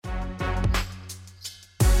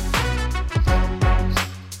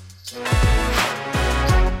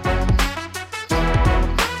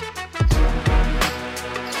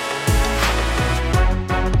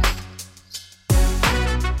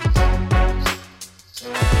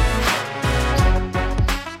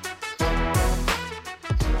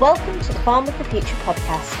Welcome to the Farm of the Future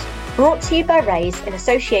podcast. Brought to you by Raise in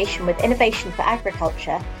association with Innovation for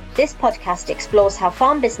Agriculture, this podcast explores how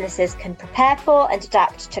farm businesses can prepare for and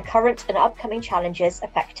adapt to current and upcoming challenges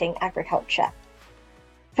affecting agriculture.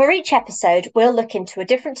 For each episode, we'll look into a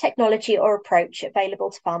different technology or approach available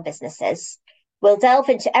to farm businesses. We'll delve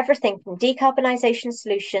into everything from decarbonisation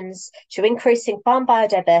solutions to increasing farm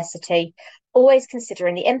biodiversity, always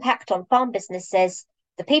considering the impact on farm businesses,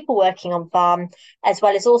 the people working on farm, as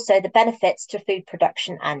well as also the benefits to food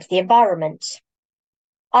production and the environment.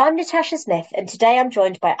 I'm Natasha Smith, and today I'm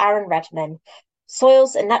joined by Aaron Redman,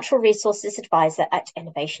 Soils and Natural Resources Advisor at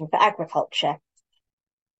Innovation for Agriculture.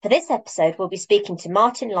 For this episode, we'll be speaking to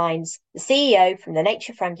Martin Lines, the CEO from the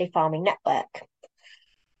Nature Friendly Farming Network.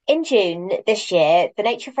 In June this year, the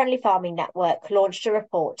Nature Friendly Farming Network launched a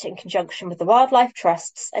report in conjunction with the Wildlife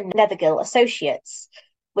Trusts and Nethergill Associates,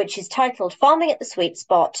 which is titled Farming at the Sweet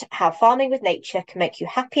Spot: How Farming with Nature Can Make You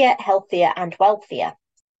Happier, Healthier and Wealthier.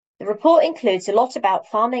 The report includes a lot about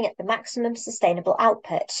farming at the maximum sustainable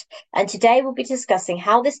output, and today we'll be discussing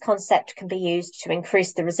how this concept can be used to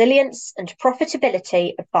increase the resilience and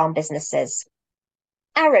profitability of farm businesses.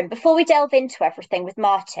 Aaron, before we delve into everything with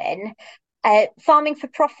Martin, farming for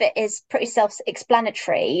profit is pretty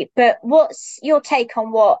self-explanatory, but what's your take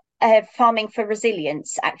on what farming for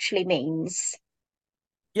resilience actually means?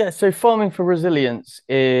 Yeah, so farming for resilience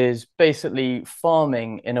is basically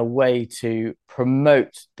farming in a way to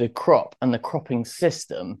promote the crop and the cropping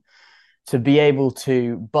system to be able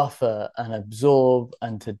to buffer and absorb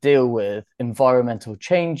and to deal with environmental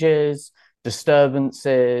changes,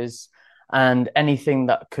 disturbances, and anything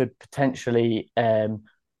that could potentially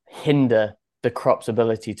hinder the crop's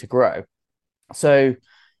ability to grow. So,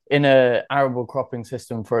 in a arable cropping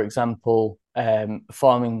system, for example,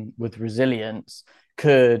 farming with resilience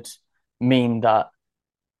could mean that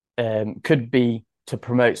could be to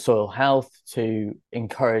promote soil health, to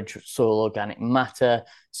encourage soil organic matter,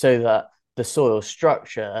 so that the soil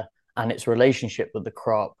structure and its relationship with the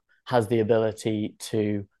crop has the ability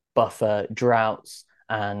to buffer droughts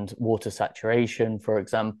and water saturation, for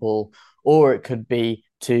example. Or it could be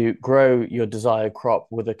to grow your desired crop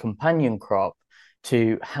with a companion crop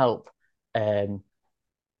to help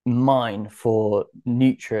mine for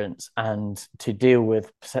nutrients and to deal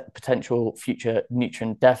with potential future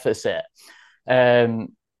nutrient deficit.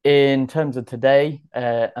 In terms of today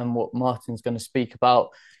and what Martin's going to speak about,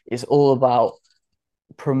 is all about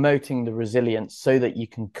promoting the resilience so that you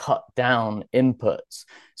can cut down inputs.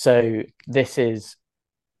 So this is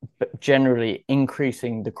generally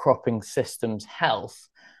increasing the cropping system's health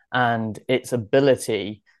and its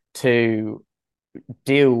ability to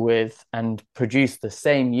deal with and produce the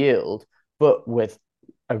same yield, but with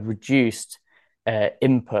a reduced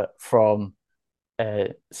input from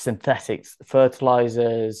synthetic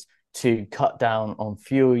fertilizers, to cut down on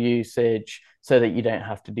fuel usage so that you don't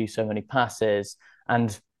have to do so many passes.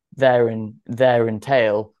 And their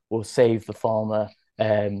entail will save the farmer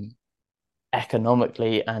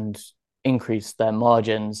economically and increase their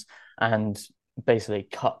margins and basically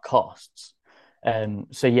cut costs.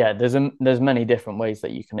 So yeah, there's many different ways that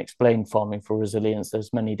you can explain farming for resilience.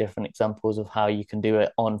 There's many different examples of how you can do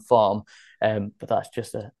it on farm, but that's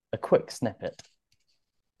just a quick snippet.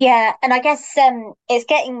 Yeah, and I guess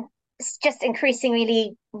it's just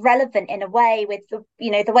increasingly relevant in a way with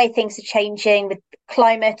the way things are changing with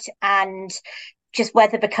climate and just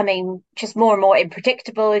weather becoming just more and more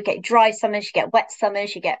unpredictable. You get dry summers, you get wet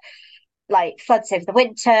summers, you get like floods over the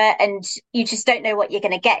winter, and you just don't know what you're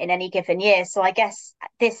going to get in any given year. So I guess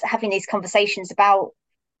having these conversations about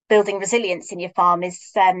building resilience in your farm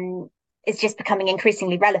is just becoming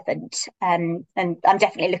increasingly relevant. And I'm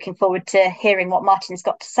definitely looking forward to hearing what Martin's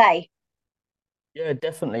got to say. Yeah,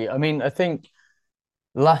 definitely. I mean, I think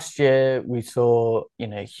last year we saw,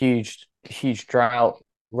 huge drought,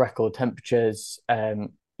 record temperatures.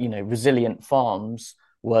 Resilient farms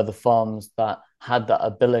were the farms that had that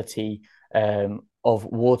ability of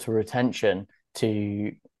water retention,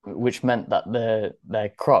 which meant that their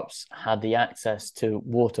crops had the access to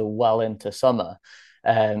water well into summer.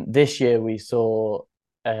 This year we saw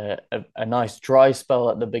a nice dry spell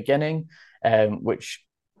at the beginning, which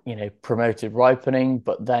promoted ripening,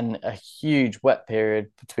 but then a huge wet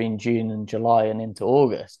period between June and July and into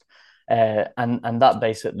August, and that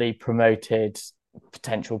basically promoted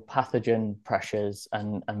potential pathogen pressures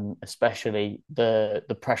and especially the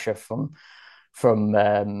pressure from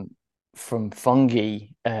fungi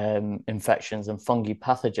infections and fungi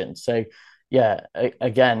pathogens. So yeah,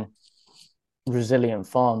 again, resilient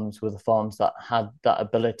farms were the farms that had that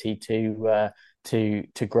ability to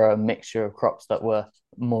grow a mixture of crops that were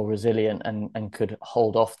more resilient and could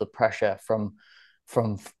hold off the pressure from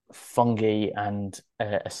fungi and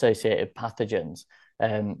associated pathogens.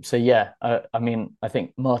 So yeah, I mean, I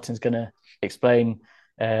think Martin's going to explain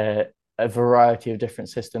a variety of different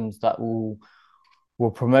systems that will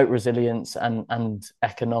promote resilience and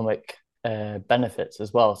economic benefits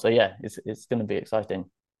as well. So yeah, it's going to be exciting.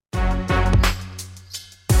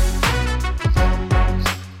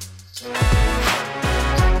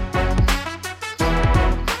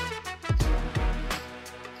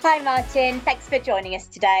 Hi, Martin. Thanks for joining us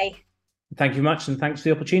today. Thank you much, and thanks for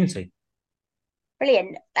the opportunity.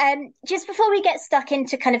 Brilliant. Just before we get stuck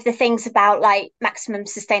into kind of the things about like maximum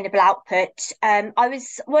sustainable output, I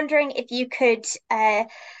was wondering if you could kind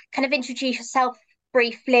of introduce yourself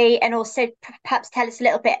briefly and also perhaps tell us a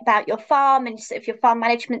little bit about your farm and sort of your farm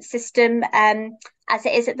management system as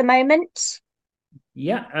it is at the moment.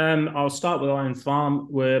 Yeah, I'll start with Iron Farm.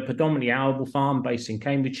 We're a predominantly arable farm based in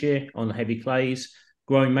Cambridgeshire on the heavy clays,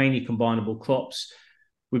 growing mainly combinable crops.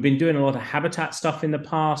 We've been doing a lot of habitat stuff in the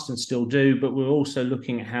past and still do, but we're also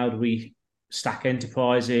looking at how do we stack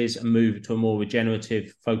enterprises and move to a more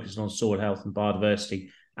regenerative, focus on soil health and biodiversity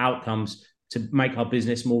outcomes to make our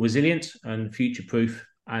business more resilient and future-proof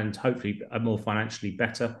and hopefully more financially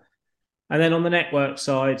better. And then on the network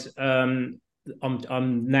side, I'm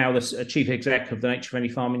now the chief exec of the Nature Friendly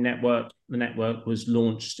Farming Network. The network was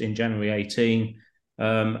launched in January 18.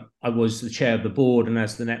 I was the chair of the board, and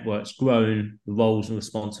as the network's grown, the roles and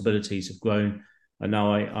responsibilities have grown. And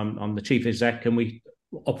now I'm the chief exec, and we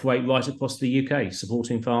operate right across the UK,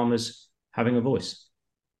 supporting farmers having a voice.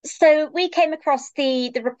 So we came across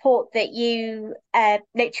the report that you,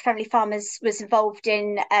 Nature Friendly Farmers, was involved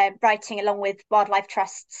in writing along with Wildlife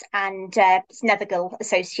Trusts and Nethergill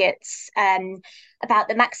Associates about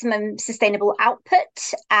the maximum sustainable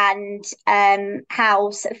output and how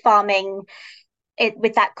sort of farming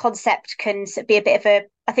with that concept can sort of be a bit of a,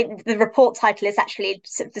 I think the report title is actually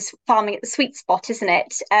sort of this farming at the sweet spot, isn't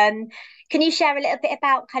it? Can you share a little bit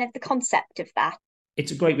about kind of the concept of that?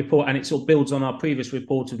 It's a great report, and it sort of builds on our previous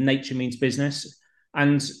report of Nature Means Business.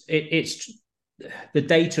 And it's the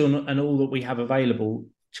data and all that we have available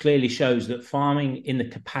clearly shows that farming in the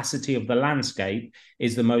capacity of the landscape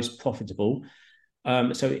is the most profitable.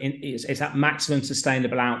 So it's that maximum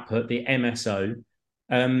sustainable output, the MSO.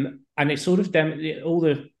 And it's sort of all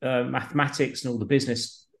the mathematics and all the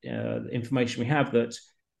business information we have that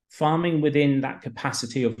farming within that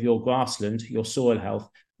capacity of your grassland, your soil health,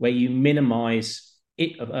 where you minimize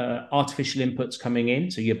artificial inputs coming in,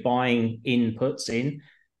 so you're buying inputs in,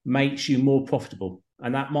 makes you more profitable.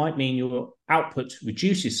 And that might mean your output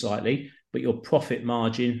reduces slightly, but your profit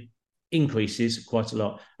margin increases quite a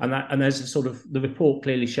lot. And there's a sort of, the report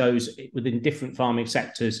clearly shows within different farming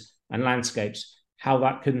sectors and landscapes how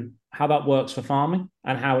that works for farming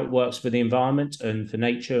and how it works for the environment and for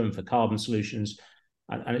nature and for carbon solutions.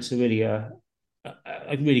 And it's a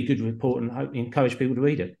really good report, and I hope you encourage people to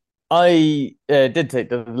read it. I did take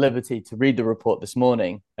the liberty to read the report this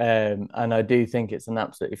morning, and I do think it's an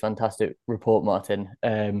absolutely fantastic report, Martin.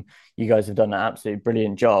 You guys have done an absolutely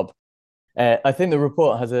brilliant job. I think the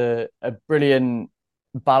report has a brilliant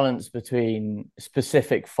balance between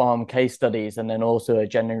specific farm case studies and then also a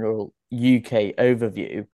general UK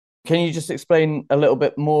overview. Can you just explain a little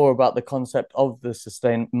bit more about the concept of the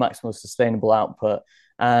maximal sustainable output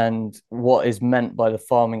and what is meant by the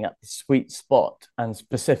farming at the sweet spot, and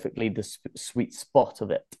specifically the sweet spot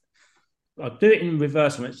of it? I'll do it in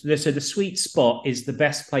reverse. So the sweet spot is the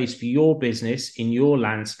best place for your business in your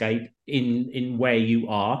landscape in where you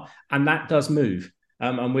are, and that does move.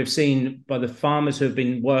 And we've seen by the farmers who have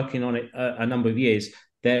been working on it a number of years,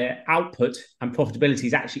 their output and profitability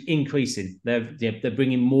is actually increasing. They're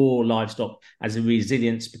bringing more livestock as the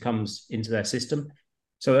resilience becomes into their system.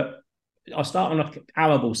 So I'll start on an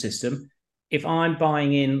arable system. If I'm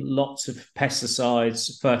buying in lots of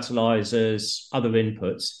pesticides, fertilizers, other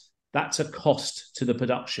inputs, that's a cost to the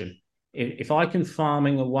production. If I can farm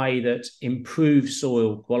in a way that improves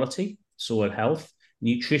soil quality, soil health,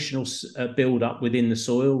 nutritional build-up within the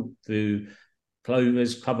soil through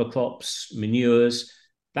clovers, cover crops, manures,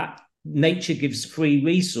 that nature gives free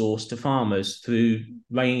resource to farmers through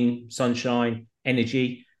rain, sunshine,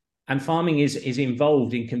 energy. And farming is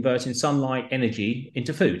involved in converting sunlight energy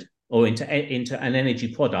into food or into an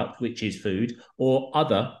energy product, which is food, or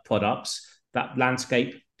other products that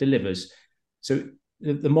landscape delivers. So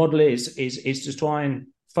the model is to try and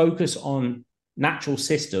focus on natural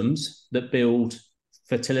systems that build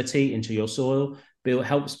fertility into your soil,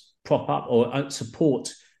 helps prop up or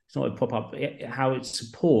support, it's not a prop up, how it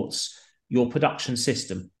supports your production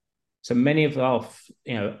system. So many of our,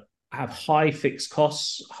 have high fixed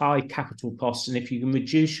costs, high capital costs, and if you can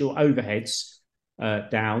reduce your overheads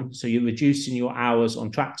down, so you're reducing your hours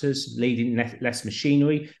on tractors, leading less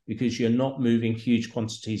machinery because you're not moving huge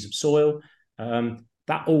quantities of soil.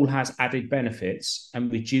 That all has added benefits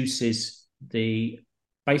and reduces the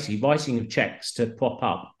basically writing of checks to prop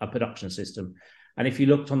up a production system. And if you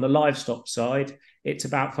looked on the livestock side, it's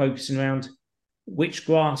about focusing around which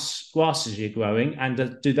grasses you're growing,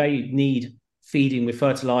 and do they need feeding with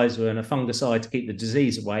fertilizer and a fungicide to keep the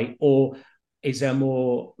disease away, or is there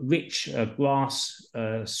more rich grass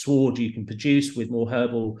sward you can produce with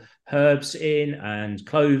more herbs in and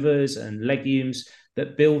clovers and legumes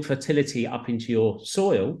that build fertility up into your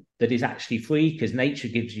soil that is actually free, because nature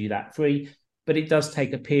gives you that free, but it does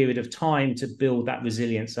take a period of time to build that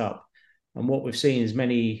resilience up. And what we've seen is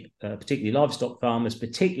many, particularly livestock farmers,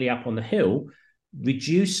 particularly up on the hill,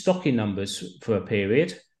 reduce stocking numbers for a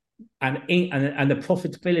period, and the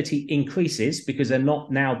profitability increases because they're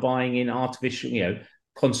not now buying in artificial,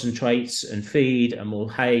 concentrates and feed and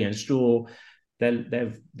more hay and straw.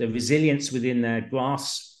 The resilience within their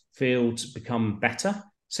grass fields become better,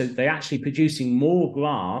 so they're actually producing more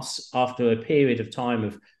grass after a period of time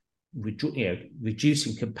of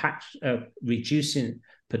reducing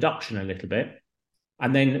production a little bit.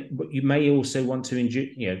 And then you may also want to,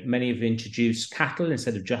 many have introduced cattle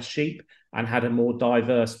instead of just sheep and had a more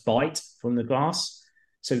diverse bite from the grass.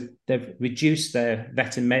 So they've reduced their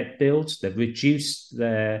vet and met builds, they've reduced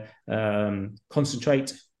their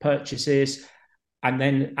concentrate purchases. And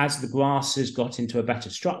then as the grass has got into a better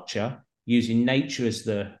structure, using nature as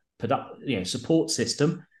the support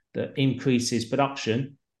system that increases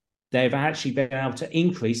production, they've actually been able to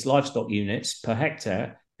increase livestock units per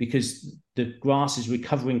hectare because the grass is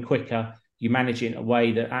recovering quicker. You manage it in a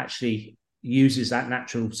way that actually uses that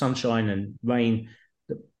natural sunshine and rain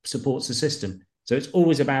that supports the system. So it's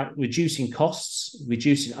always about reducing costs,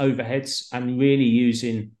 reducing overheads, and really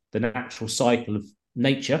using the natural cycle of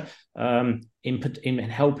nature in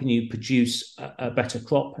helping you produce a better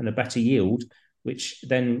crop and a better yield, which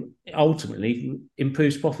then ultimately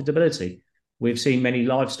improves profitability. We've seen many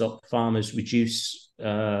livestock farmers reduce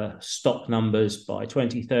stock numbers by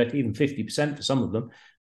 20, 30, even 50% for some of them.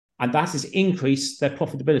 And that has increased their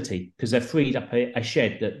profitability because they've freed up a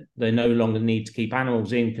shed that they no longer need to keep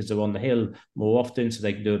animals in because they're on the hill more often, so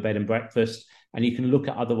they can do a bed and breakfast. And you can look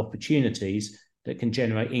at other opportunities that can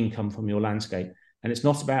generate income from your landscape. And it's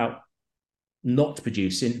not about not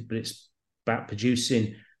producing, but it's about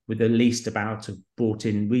producing with the least amount of brought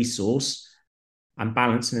in resource and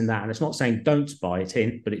balancing in that. And it's not saying don't buy it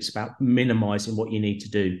in, but it's about minimizing what you need to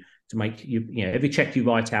do to make every check you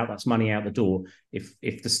write out, that's money out the door.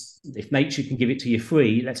 If nature can give it to you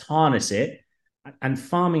free, let's harness it. And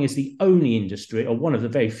farming is the only industry, or one of the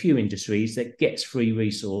very few industries, that gets free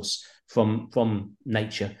resource from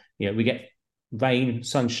nature. We get rain,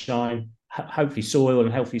 sunshine, hopefully soil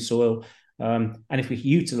and healthy soil. And if we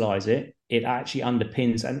utilize it, it actually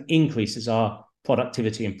underpins and increases our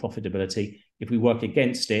productivity and profitability. If we work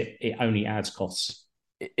against it, it only adds costs.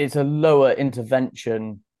 It's a lower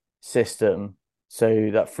intervention system,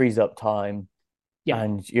 so that frees up time,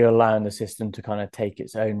 and you're allowing the system to kind of take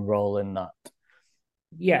its own role in that.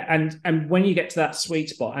 Yeah, and when you get to that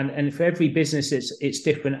sweet spot, and for every business it's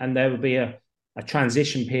different, and there will be a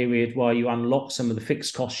transition period where you unlock some of the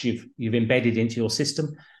fixed costs you've embedded into your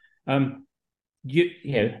system.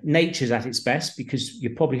 Nature's at its best because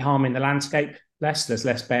you're probably harming the landscape less. There's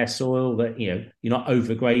less bare soil, that you're not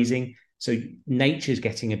overgrazing, so nature's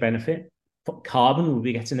getting a benefit. Carbon will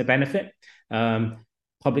be getting a benefit.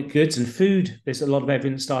 Public goods and food, there's a lot of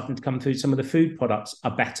evidence starting to come through. Some of the food products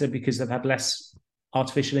are better because they've had less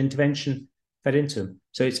artificial intervention fed into them.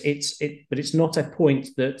 So but it's not a point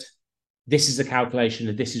that this is a calculation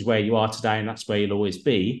that this is where you are today and that's where you'll always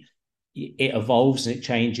be. It evolves and it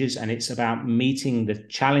changes, and it's about meeting the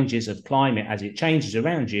challenges of climate as it changes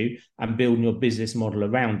around you and building your business model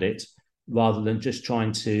around it, rather than just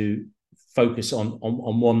trying to focus on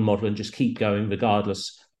one model and just keep going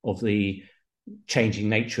regardless of the changing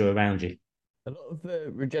nature around you. A lot of the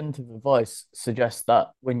regenerative advice suggests that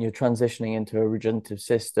when you're transitioning into a regenerative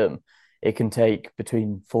system, it can take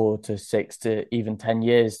between 4 to 6 to even 10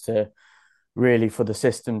 years to really for the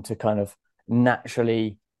system to kind of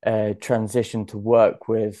naturally transition to work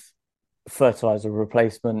with fertilizer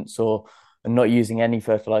replacements or not using any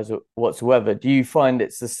fertilizer whatsoever. Do you find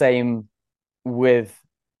it's the same with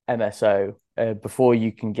MSO before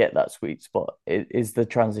you can get that sweet spot? Is the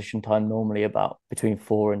transition time normally about between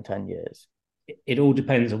 4 and 10 years? It all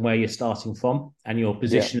depends on where you're starting from and your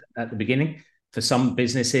position at the beginning. For some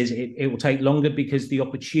businesses, it will take longer because the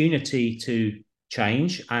opportunity to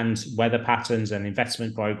change and weather patterns and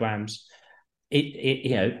investment programs,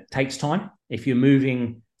 it takes time. If you're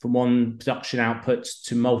moving from one production output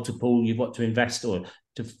to multiple, you've got to invest or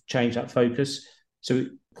to change that focus. So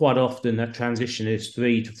quite often that transition is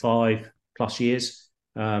 3 to 5+ years.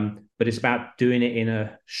 But it's about doing it in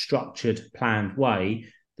a structured, planned way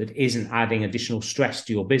that isn't adding additional stress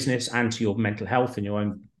to your business and to your mental health and your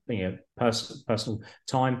own personal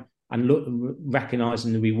time, and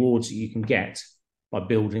recognizing the rewards that you can get by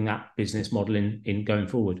building that business model in going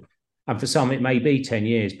forward. And for some, it may be 10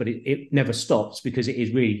 years, but it never stops, because it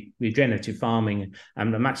is really regenerative farming,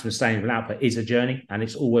 and the maximum sustainable output is a journey, and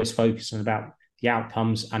it's always focusing about the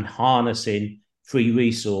outcomes and harnessing free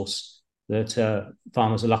resource that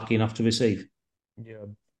farmers are lucky enough to receive. Yeah.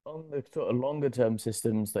 On the sort of longer term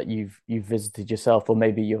systems that you've visited yourself, or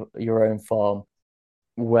maybe your own farm,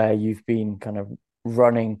 where you've been kind of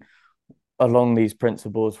running along these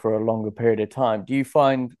principles for a longer period of time,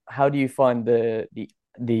 how do you find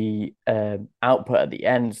the output at the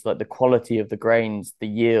ends, like the quality of the grains, the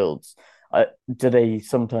yields? Do they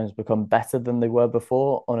sometimes become better than they were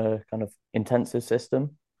before on a kind of intensive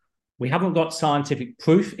system? We haven't got scientific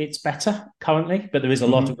proof it's better currently, but there is a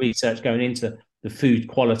lot of research going into the food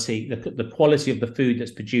quality, the quality of the food that's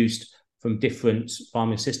produced from different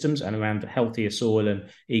farming systems and around healthier soil and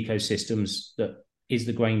ecosystems. That is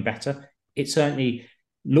the grain better? It certainly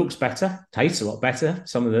looks better, tastes a lot better.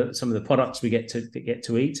 Some of the products we get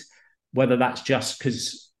to eat, whether that's just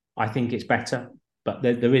because I think it's better, but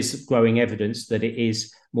there is growing evidence that it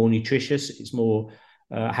is more nutritious. It's more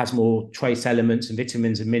has more trace elements and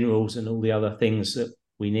vitamins and minerals and all the other things that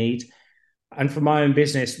we need. And for my own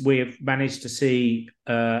business, we have managed to see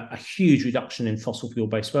a huge reduction in fossil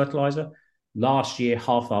fuel-based fertilizer. Last year,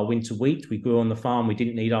 half our winter wheat we grew on the farm, we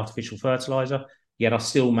didn't need artificial fertilizer, yet I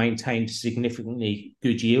still maintained significantly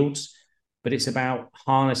good yields. But it's about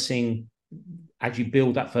harnessing, as you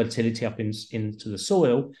build that fertility up into the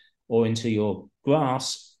soil or into your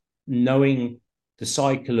grass, knowing the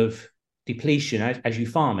cycle of depletion as you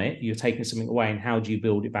farm it, you're taking something away, and how do you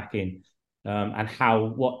build it back in, and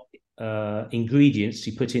what ingredients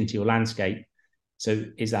you put into your landscape. So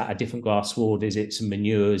is that a different grass sward? Is it some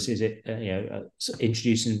manures? Is it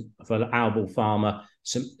introducing, for an arable farmer,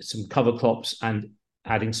 some cover crops and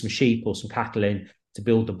adding some sheep or some cattle in to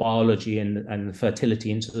build the biology and the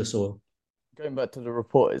fertility into the soil? Going back to the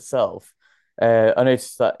report itself, I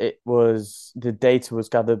noticed that the data was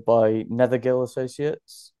gathered by Nethergill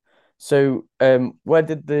Associates. So where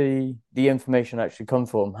did the information actually come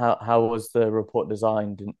from? How was the report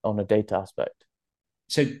designed on a data aspect?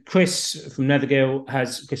 So Chris from Nethergill,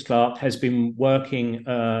 Chris Clark, has been working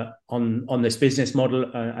on this business model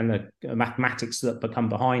and the mathematics that come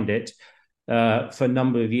behind it for a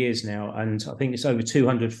number of years now. And I think it's over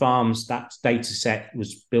 200 farms that data set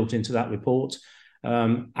was built into that report.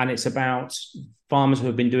 And it's about farmers who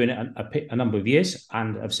have been doing it a number of years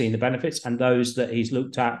and have seen the benefits, and those that he's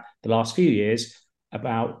looked at the last few years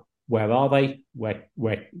about where are they, where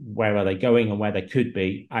are they going, and where they could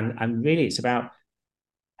be. And really it's about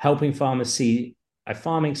helping farmers see a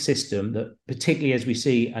farming system that, particularly as we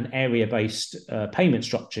see an area-based payment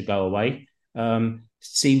structure go away,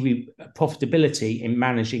 see profitability in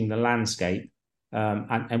managing the landscape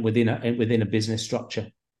and within a business structure.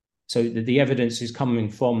 So the evidence is coming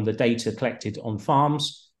from the data collected on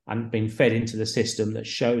farms and being fed into the system that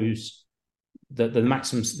shows that the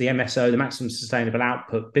MSO, the maximum sustainable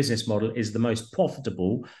output business model, is the most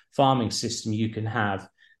profitable farming system you can have,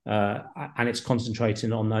 and it's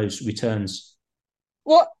concentrating on those returns.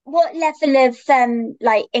 What level of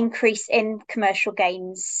increase in commercial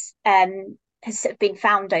gains has sort of been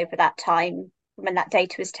found over that time when that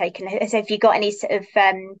data was taken? Have you got any sort of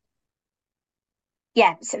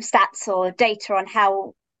stats or data on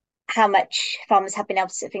how much farmers have been able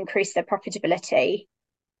to sort of increase their profitability?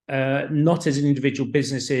 Not as individual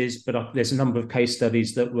businesses, but there's a number of case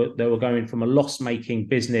studies that were going from a loss-making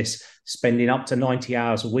business spending up to 90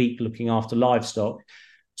 hours a week looking after livestock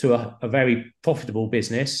to a very profitable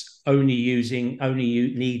business only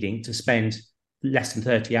needing to spend less than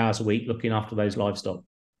 30 hours a week looking after those livestock.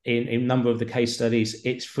 In a number of the case studies,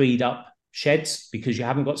 it's freed up sheds because you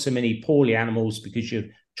haven't got so many poorly animals, because you're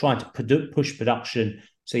trying to push production,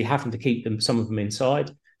 so you're having to keep some of them inside.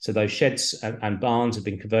 So those sheds and barns have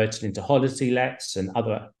been converted into holiday lets and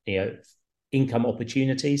other income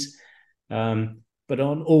opportunities. But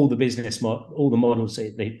on all the models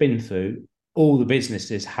that they've been through, all the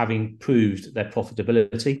businesses have improved their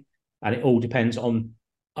profitability, and it all depends on: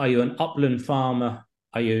 are you an upland farmer?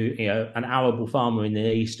 Are you an arable farmer in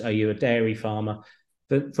the east? Are you a dairy farmer?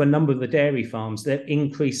 For a number of the dairy farms, their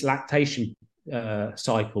increased lactation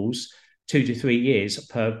cycles, 2 to 3 years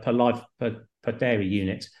per dairy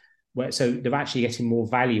unit. So they're actually getting more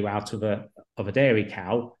value out of a dairy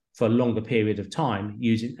cow for a longer period of time,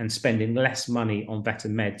 using and spending less money on vet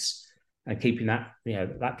and meds and keeping that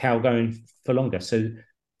cow going for longer. So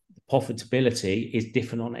profitability is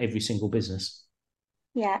different on every single business.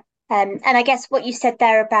 Yeah. And I guess what you said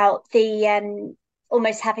there about the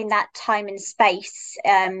almost having that time and space,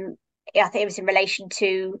 I think it was in relation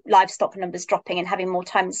to livestock numbers dropping and having more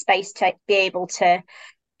time and space to be able to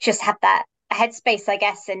just have that headspace, I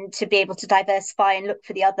guess, and to be able to diversify and look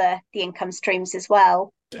for the income streams as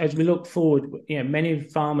well. As we look forward, many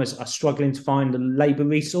farmers are struggling to find the labour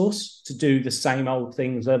resource to do the same old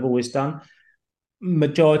things they've always done.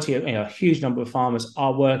 Majority of, a huge number of farmers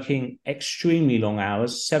are working extremely long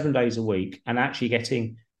hours, 7 days a week, and actually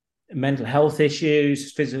getting mental health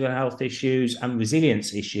issues, physical health issues, and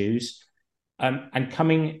resilience issues, and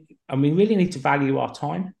we really need to value our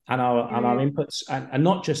time and our inputs, and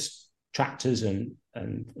not just tractors and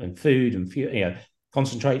food and fuel,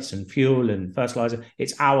 concentrates and fuel and fertilizer.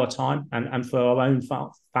 It's our time and for our own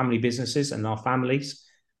family businesses and our families,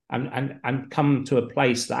 and come to a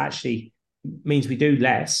place that actually means we do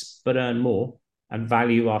less but earn more and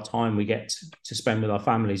value our time we get to spend with our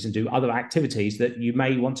families and do other activities that you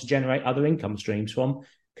may want to generate other income streams from,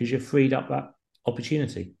 because you've freed up that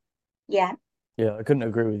opportunity. Yeah, I couldn't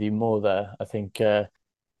agree with you more there. I think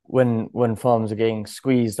when farms are getting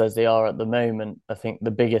squeezed as they are at the moment, I think the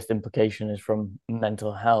biggest implication is from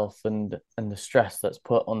mental health and the stress that's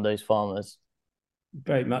put on those farmers.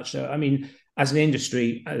 Very much so. I mean, as an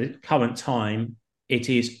industry at the current time, it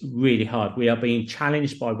is really hard. We are being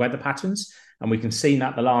challenged by weather patterns, and we can see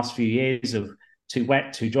that the last few years of too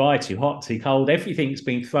wet, too dry, too hot, too cold, everything's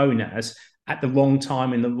been thrown at us at the wrong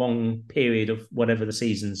time in the wrong period of whatever the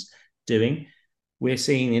season's doing. We're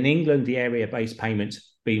seeing in England the area-based payment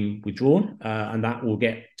being withdrawn, and that will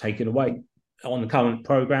get taken away on the current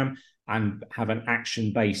programme and have an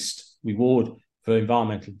action-based reward for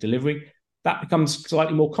environmental delivery. That becomes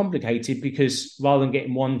slightly more complicated because rather than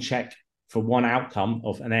getting one check for one outcome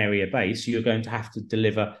of an area base, you're going to have to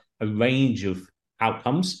deliver a range of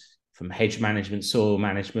outcomes from hedge management, soil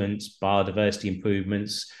management, biodiversity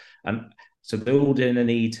improvements. So they're all going to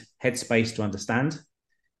need headspace to understand.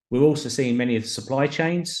 We're also seeing many of the supply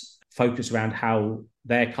chains focus around how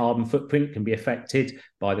their carbon footprint can be affected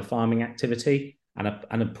by the farming activity, and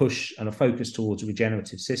a push and a focus towards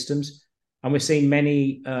regenerative systems. And we're seeing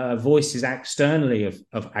many voices externally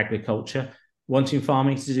of agriculture wanting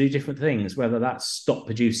farming to do different things, whether that's stop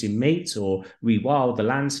producing meat or rewild the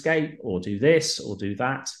landscape or do this or do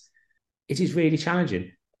that. It is really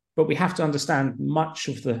challenging, but we have to understand much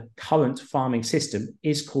of the current farming system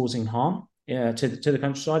is causing harm to the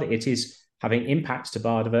countryside. It is having impacts to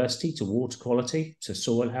biodiversity, to water quality, to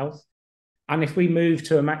soil health. And if we move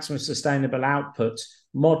to a maximum sustainable output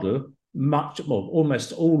model,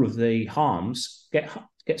 almost all of the harms get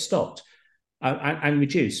stopped and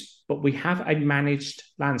reduced. But we have a managed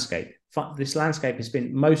landscape. This landscape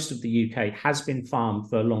most of the UK has been farmed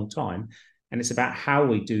for a long time. And it's about how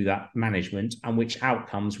we do that management and which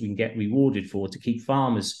outcomes we can get rewarded for to keep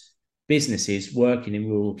farmers, businesses working in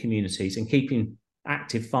rural communities and keeping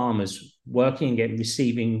active farmers working and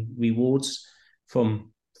receiving rewards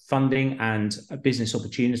from funding and business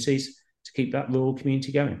opportunities to keep that rural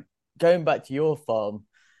community going. Going back to your farm,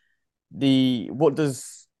 what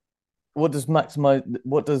does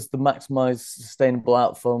the maximize sustainable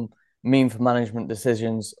outcome mean for management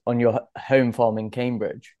decisions on your home farm in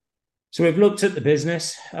Cambridge? So we've looked at the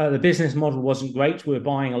business. The business model wasn't great. We're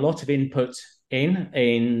buying a lot of input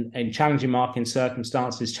in challenging market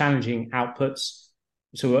circumstances, challenging outputs.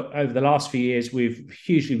 So over the last few years, we've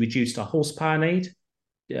hugely reduced our horsepower need,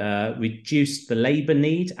 reduced the labour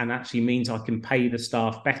need, and actually means I can pay the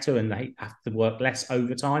staff better and they have to work less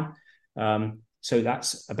overtime. So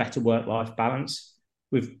that's a better work-life balance.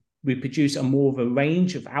 We produce a more of a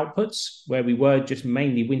range of outputs where we were just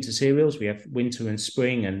mainly winter cereals. We have winter and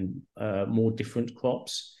spring and more different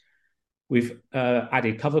crops. We've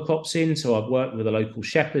added cover crops in. So I've worked with a local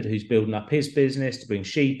shepherd who's building up his business to bring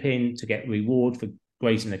sheep in to get reward for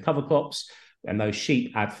grazing the cover crops. And those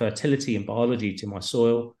sheep add fertility and biology to my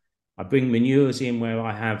soil. I bring manures in where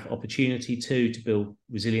I have opportunity to build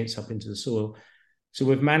resilience up into the soil. So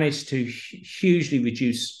we've managed to hugely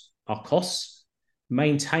reduce our costs,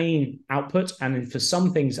 maintain output, and for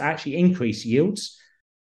some things actually increase yields.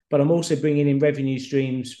 But I'm also bringing in revenue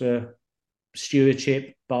streams for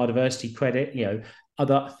stewardship, biodiversity credit,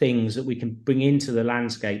 other things that we can bring into the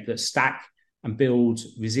landscape that stack and build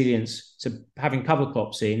resilience. So having cover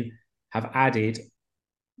crops in have added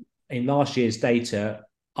in last year's data,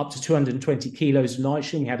 up to 220 kilos of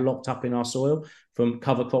nitrogen we had locked up in our soil from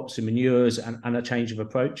cover crops and manures and a change of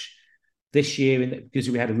approach. This year, because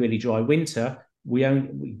we had a really dry winter, we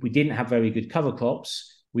didn't have very good cover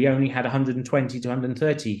crops. We only had 120 to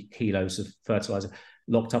 130 kilos of fertilizer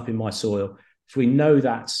locked up in my soil. So we know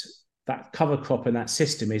that cover crop and that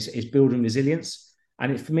system is building resilience.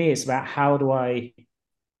 And for me, it's about how do I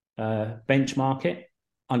benchmark it,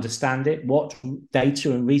 understand it, what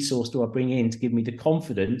data and resource do I bring in to give me the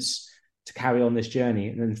confidence to carry on this journey.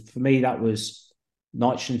 And then for me, that was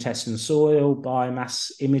nitrogen testing the soil,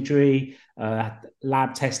 biomass imagery,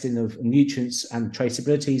 lab testing of nutrients and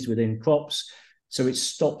traceabilities within crops. So it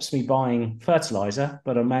stops me buying fertilizer,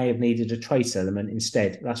 but I may have needed a trace element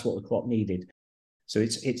instead. That's what the crop needed. So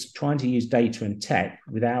it's trying to use data and tech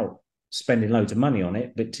without spending loads of money on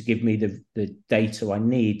it, but to give me the data I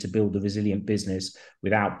need to build a resilient business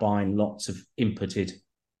without buying lots of inputted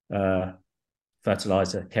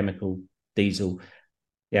fertilizer, chemical, diesel.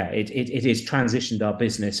 Yeah, it has transitioned our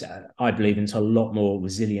business, I believe, into a lot more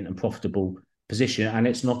resilient and profitable position. And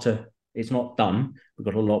it's not done. We've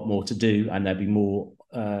got a lot more to do, and there'll be more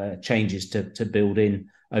changes to build in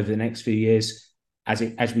over the next few years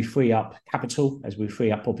as we free up capital, as we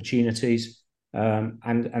free up opportunities.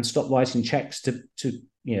 And stop writing checks to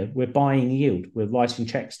we're buying yield. We're writing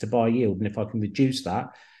checks to buy yield. And if I can reduce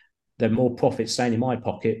that, then more profit staying in my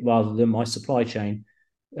pocket rather than my supply chain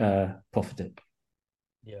profiting.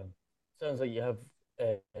 Yeah. Sounds like you have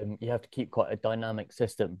to keep quite a dynamic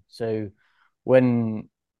system. So when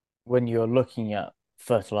you're looking at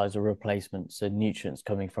fertilizer replacements and nutrients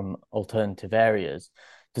coming from alternative areas,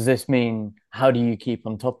 does this mean how do you keep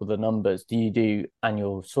on top of the numbers? Do you do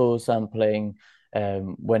annual soil sampling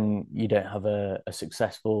when you don't have a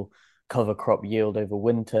successful cover crop yield over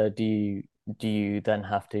winter? Do you then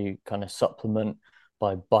have to kind of supplement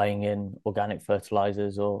by buying in organic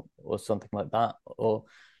fertilizers or something like that? Or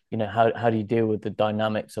how do you deal with the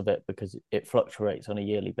dynamics of it, because it fluctuates on a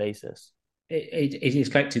yearly basis? It is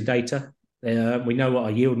collecting data. We know what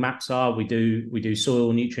our yield maps are. We do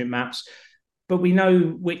soil nutrient maps. But we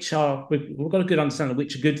know we've got a good understanding of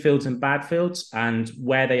which are good fields and bad fields and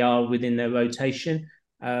where they are within their rotation.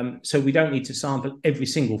 So we don't need to sample every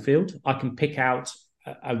single field. I can pick out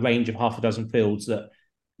a range of half a dozen fields that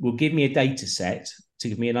will give me a data set to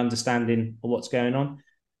give me an understanding of what's going on.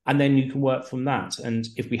 And then you can work from that. And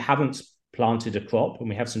if we haven't planted a crop and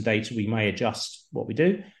we have some data, we may adjust what we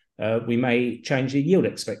do. We may change the yield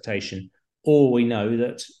expectation, or we know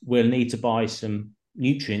that we'll need to buy some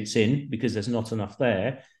nutrients in because there's not enough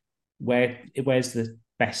there. Where's the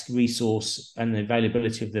best resource and the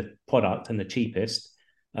availability of the product and the cheapest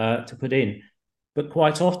to put in? But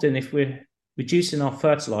quite often, if we're reducing our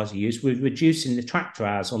fertilizer use, we're reducing the tractor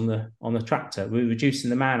hours on the tractor, we're reducing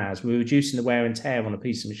the man hours, we're reducing the wear and tear on a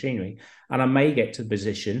piece of machinery. And I may get to the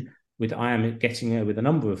position with a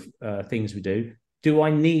number of things we do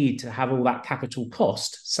I need to have all that capital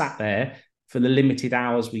cost sat there for the limited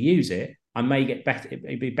hours we use it? I may get better.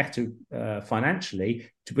 It'd be better financially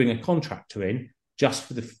to bring a contractor in just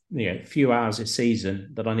for the few hours a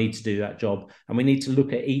season that I need to do that job. And we need to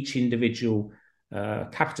look at each individual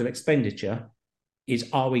capital expenditure.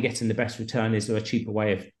 Are we getting the best return? Is there a cheaper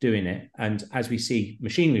way of doing it? And as we see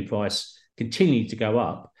machinery price continue to go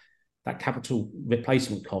up, that capital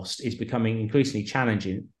replacement cost is becoming increasingly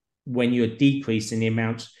challenging when you're decreasing the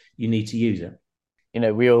amount you need to use it.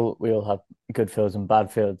 We all have good fields and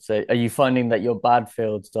bad fields. So are you finding that your bad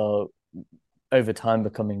fields are over time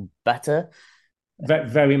becoming better?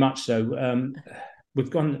 Very much so.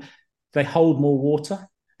 They hold more water.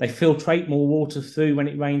 They filtrate more water through when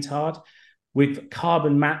it rains hard. We've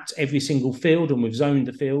carbon mapped every single field and we've zoned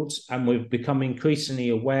the fields, and we've become increasingly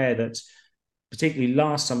aware that, particularly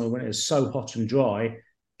last summer when it was so hot and dry,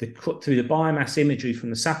 through the biomass imagery from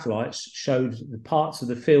the satellites showed the parts of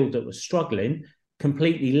the field that were struggling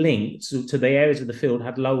completely linked to the areas of the field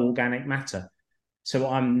had low organic matter. So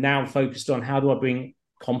I'm now focused on how do I bring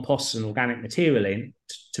compost and organic material in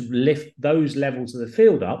to lift those levels of the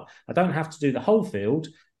field up. I don't have to do the whole field,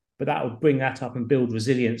 but that will bring that up and build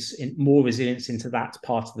more resilience into that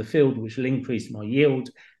part of the field, which will increase my yield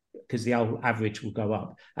because the average will go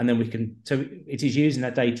up. And then so it is using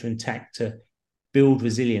that data and tech to build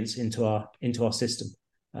resilience into our system.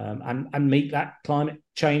 And meet that climate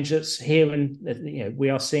change that's here, and we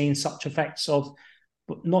are seeing such effects of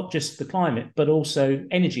not just the climate but also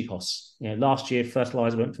energy costs. Last year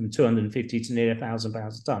fertilizer went from 250 to nearly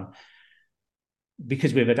 £1,000 a ton.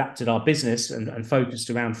 Because we've adapted our business and focused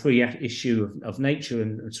around free issue of nature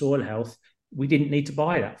and soil health, we didn't need to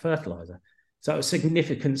buy that fertilizer. So it was a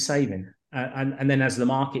significant saving. And then as the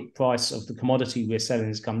market price of the commodity we're selling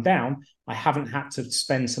has come down, I haven't had to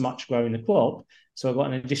spend so much growing the crop. So I've got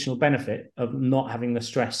an additional benefit of not having the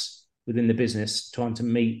stress within the business, trying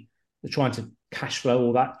to cash flow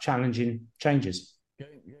all that challenging changes.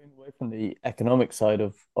 Going away from the economic side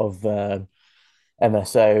of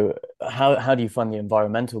MSO, how do you find the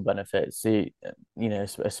environmental benefits?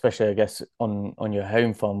 Especially I guess on your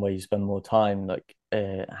home farm where you spend more time. Like,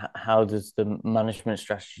 how does the management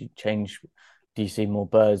strategy change? Do you see more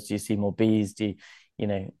birds? Do you see more bees?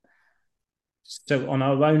 So on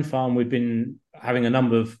our own farm, we've been having a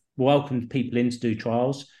number of welcomed people in to do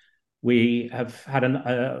trials. We have had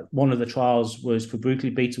one of the trials was for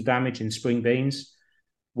brutal beetle damage in spring beans.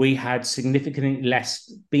 We had significantly less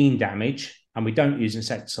bean damage, and we don't use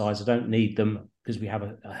insecticides. I don't need them because we have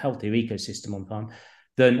a healthier ecosystem on farm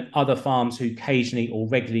than other farms who occasionally or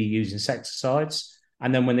regularly use insecticides.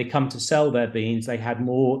 And then when they come to sell their beans, they had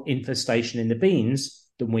more infestation in the beans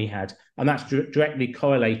than we had. And that's directly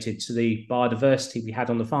correlated to the biodiversity we had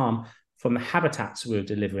on the farm from the habitats we were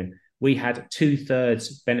delivering. We had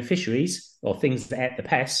 2/3 beneficiaries, or things that ate the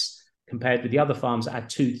pests, compared with the other farms that had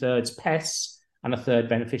 2/3 pests and a third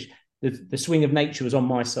beneficiary. The swing of nature was on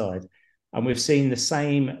my side. And we've seen the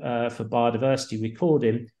same for biodiversity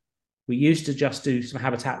recording. We used to just do some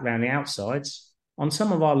habitat around the outsides. On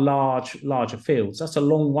some of our larger fields, that's a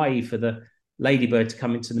long way for the ladybird to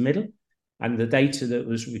come into the middle. And the data that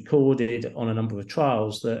was recorded on a number of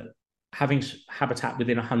trials, that having habitat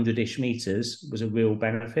within 100-ish meters was a real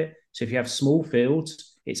benefit. So if you have small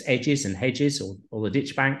fields, it's edges and hedges or the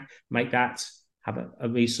ditch bank, make that have a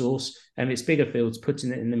resource. And if it's bigger fields,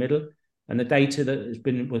 putting it in the middle. And the data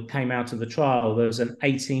that came out of the trial, there was an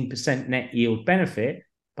 18% net yield benefit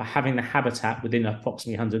by having the habitat within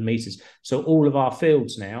approximately 100 meters. So all of our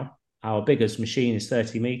fields now, our biggest machine is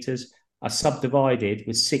 30 meters, are subdivided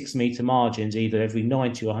with 6-meter margins, either every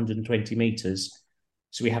 90 or 120 meters.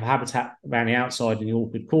 So we have habitat around the outside in the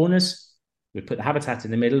awkward corners. We put the habitat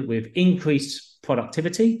in the middle. We've increased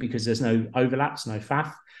productivity because there's no overlaps, no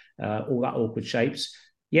faff, all that awkward shapes.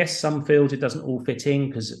 Yes, some fields it doesn't all fit in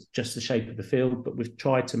because it's just the shape of the field, but we've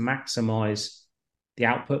tried to maximize the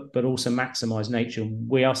output, but also maximize nature.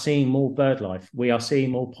 We are seeing more bird life. We are seeing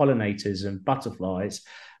more pollinators and butterflies,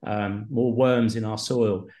 more worms in our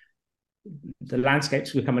soil. The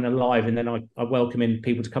landscape's becoming alive, and then I welcome in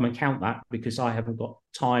people to come and count that, because I haven't got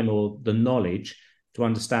time or the knowledge to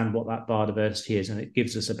understand what that biodiversity is, and it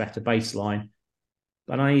gives us a better baseline.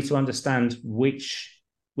 But I need to understand which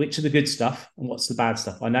are the good stuff and what's the bad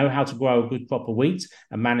stuff. I know how to grow a good crop of wheat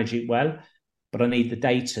and manage it well, but I need the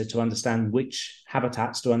data to understand which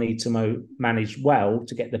habitats do I need to manage well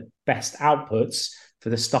to get the best outputs for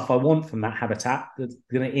the stuff I want from that habitat that's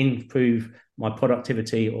going to improve my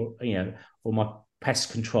productivity or my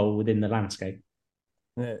pest control within the landscape.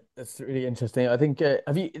 Yeah, that's really interesting. I think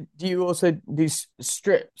do you also do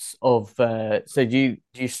strips of do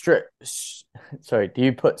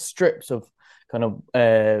you put strips of kind of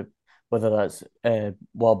whether that's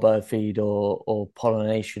wild bird feed or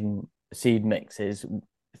pollination seed mixes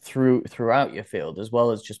throughout your field, as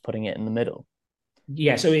well as just putting it in the middle?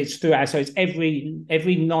 Yeah, so it's throughout. So it's every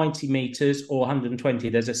 90 meters or 120.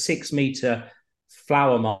 There's a 6-meter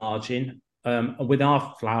flower margin. With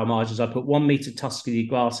our flower margins, I put 1 meter Tuscany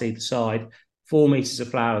grass either side, 4 meters of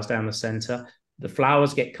flowers down the center. The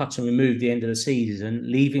flowers get cut and removed at the end of the season,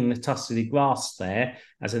 leaving the Tuscany grass there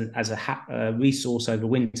as a resource over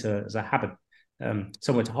winter, as a habit,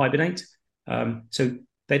 somewhere to hibernate. So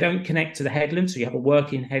they don't connect to the headland. So you have a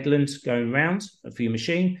working headland going round for your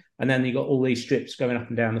machine, and then you've got all these strips going up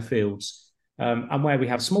and down the fields. And where we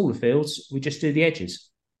have smaller fields, we just do the edges.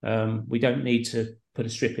 We don't need to put a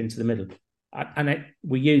strip into the middle.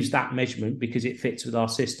 We use that measurement because it fits with our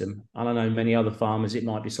system. And I know many other farmers, it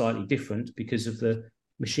might be slightly different because of the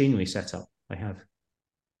machinery setup they have.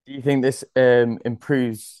 Do you think this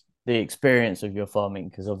improves the experience of your farming?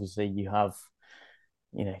 Because obviously you have,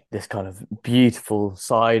 this kind of beautiful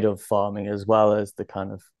side of farming, as well as the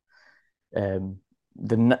kind of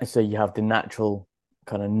so you have the natural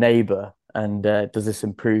kind of neighbor. And does this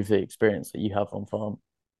improve the experience that you have on farm?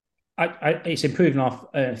 It's improving our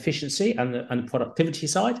efficiency and the productivity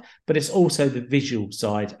side, but it's also the visual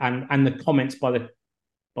side and the comments by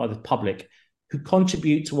the public who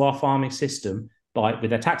contribute to our farming system with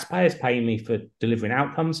their taxpayers paying me for delivering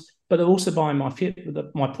outcomes, but they're also buying my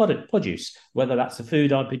produce, whether that's the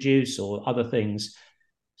food I produce or other things.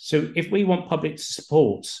 So if we want public to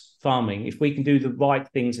support farming, if we can do the right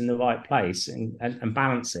things in the right place and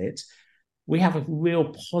balance it, we have a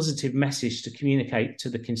real positive message to communicate to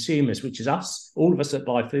the consumers, which is us, all of us that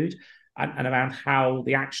buy food, and around how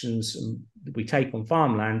the actions we take on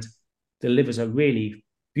farmland delivers a really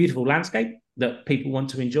beautiful landscape that people want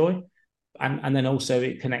to enjoy. And then also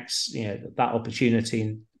it connects, that opportunity.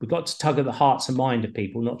 And we've got to tug at the hearts and mind of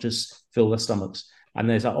people, not just fill their stomachs. And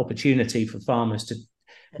there's that opportunity for farmers to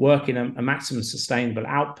work in a maximum sustainable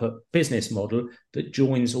output business model that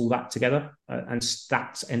joins all that together and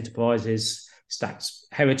stacks enterprises, stacks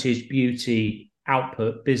heritage, beauty,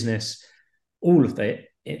 output, business, all of it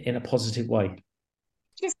in a positive way.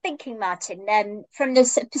 Just thinking, Martin, from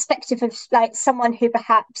the perspective of like someone who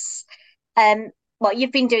perhaps,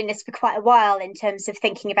 you've been doing this for quite a while in terms of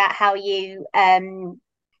thinking about how you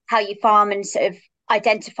farm and sort of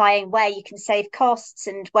identifying where you can save costs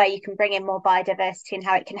and where you can bring in more biodiversity and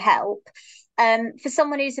how it can help. For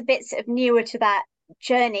someone who's a bit sort of newer to that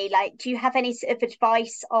journey, like, do you have any sort of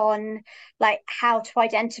advice on like how to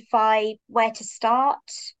identify where to start?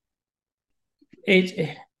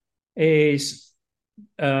 It is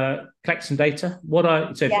collect some data.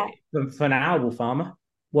 For an arable farmer,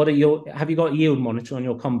 have you got a yield monitor on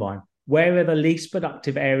your combine? Where are the least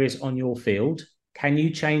productive areas on your field? Can you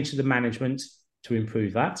change the management to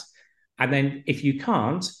improve that? And then if you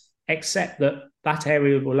can't, accept that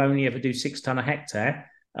area will only ever do 6 tonne a hectare,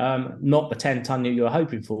 not the 10 tonne that you're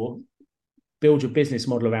hoping for. Build your business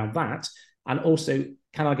model around that. And also,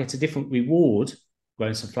 can I get a different reward,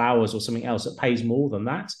 growing some flowers or something else that pays more than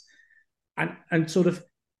that? And sort of,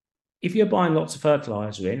 if you're buying lots of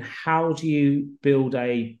fertilizer in, how do you build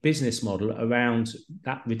a business model around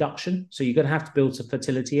that reduction? So you're going to have to build some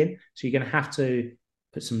fertility in. So you're going to have to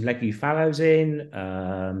put some legu fallows in,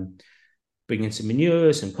 bring in some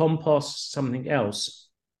manure, some compost, something else,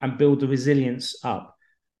 and build the resilience up.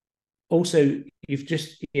 Also,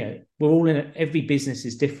 we're all in every business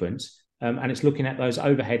is different, and it's looking at those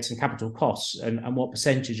overheads and capital costs and what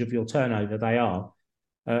percentage of your turnover they are.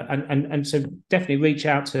 And so definitely reach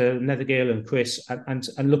out to Nethergill and Chris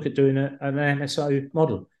and look at doing an MSO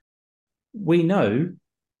model. We know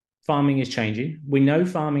farming is changing. We know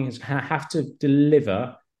farming is have to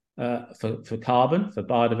deliver for carbon, for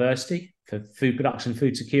biodiversity, for food production,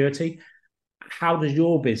 food security. How does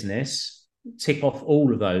your business tick off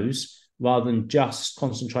all of those rather than just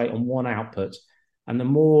concentrate on one output? And the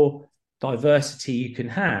more diversity you can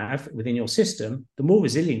have within your system, the more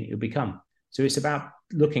resilient you'll become. So it's about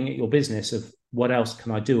looking at your business of what else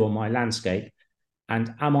can I do on my landscape,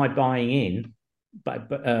 and am I buying in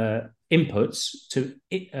inputs to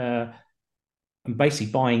and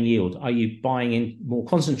basically buying yield? Are you buying in more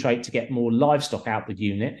concentrate to get more livestock out the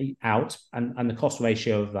unit and the cost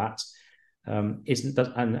ratio of that isn't,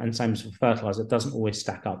 and same as for fertilizer, it doesn't always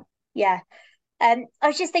stack up. Yeah, I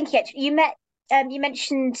was just thinking, actually, you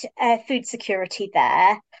mentioned food security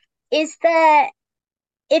there. Is there,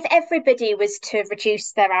 if everybody was to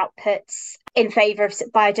reduce their outputs in favour of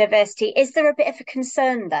biodiversity, is there a bit of a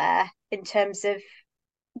concern there in terms of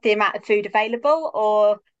the amount of food available,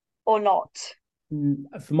 or not? From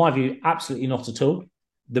my view, absolutely not at all.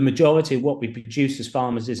 The majority of what we produce as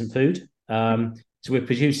farmers isn't food. So we're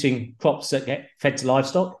producing crops that get fed to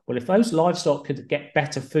livestock. Well, if those livestock could get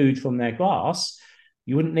better food from their grass,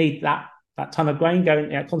 you wouldn't need that ton of grain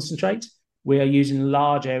going out concentrate. We are using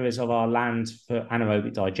large areas of our land for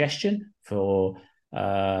anaerobic digestion, for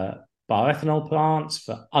bioethanol plants,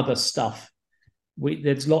 for other stuff.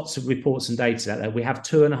 There's lots of reports and data out there. We have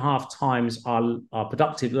 2.5 times our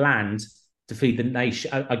productive land to feed the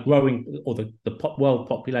nation, a growing, or the world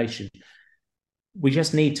population. We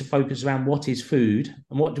just need to focus around what is food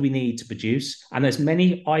and what do we need to produce. And there's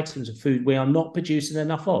many items of food we are not producing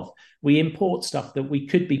enough of. We import stuff that we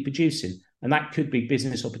could be producing, and that could be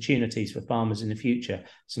business opportunities for farmers in the future,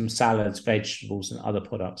 some salads, vegetables, and other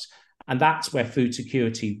products. And that's where food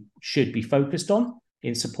security should be focused on,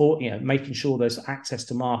 in support, making sure there's access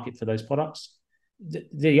to market for those products.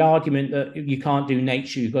 The argument that you can't do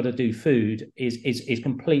nature, you've got to do food is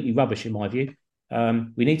completely rubbish in my view.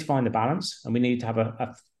 We need to find the balance, and we need to have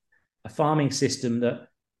a farming system that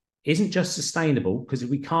isn't just sustainable, because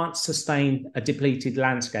we can't sustain a depleted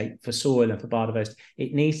landscape for soil and for biodiversity.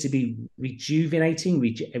 It needs to be rejuvenating,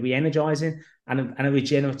 re-energizing, and a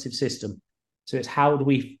regenerative system. So it's how do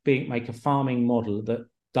we make a farming model that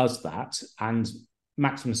does that, and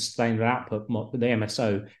maximum sustainable output, the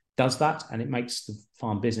MSO does that, and it makes the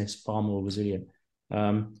farm business far more resilient.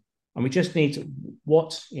 And we just need to,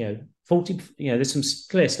 40, there's some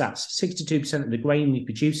clear stats. 62% of the grain we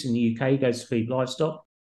produce in the UK goes to feed livestock.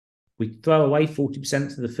 We throw away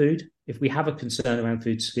 40% of the food. If we have a concern around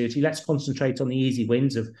food security, let's concentrate on the easy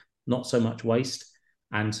wins of not so much waste,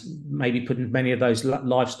 and maybe putting many of those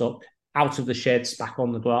livestock out of the sheds, back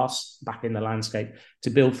on the grass, back in the landscape, to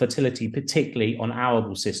build fertility, particularly on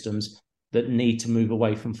arable systems that need to move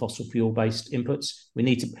away from fossil fuel-based inputs. We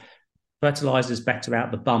need to fertilizers better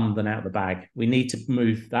out the bum than out the bag. We need to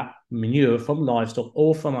move that manure from livestock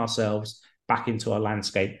or from ourselves back into our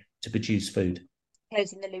landscape to produce food.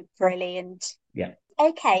 Closing the loop, really. And yeah.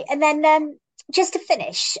 Okay. And then just to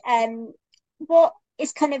finish, what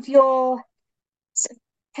is kind of your sort of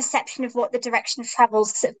perception of what the direction of travel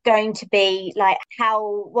is sort of going to be, like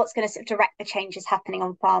what's going to sort of direct the changes happening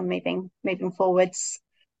on farm moving forwards?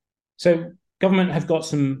 So government have got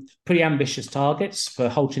some pretty ambitious targets for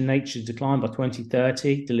halting nature's decline by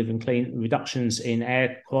 2030, delivering clean reductions in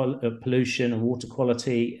air pollution and water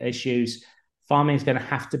quality issues. Farming is going to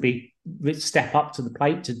have to step up to the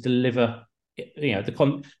plate to deliver.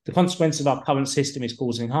 The consequence of our current system is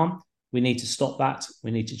causing harm. We need to stop that.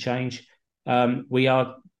 We need to change. And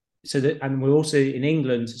we're also in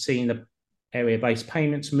England seeing the area-based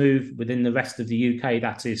payments move. Within the rest of the UK,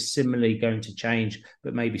 that is similarly going to change,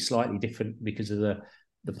 but maybe slightly different because of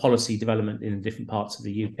the policy development in different parts of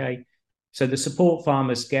the UK. So the support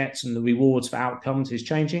farmers get and the rewards for outcomes is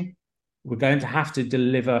changing. We're going to have to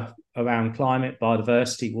deliver around climate,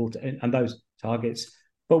 biodiversity, water, and those targets.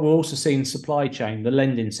 But we're also seeing supply chain, the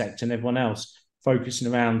lending sector, and everyone else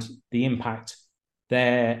focusing around the impact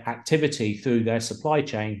their activity through their supply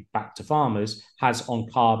chain back to farmers has on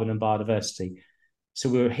carbon and biodiversity. So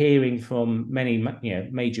we're hearing from many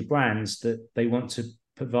major brands that they want to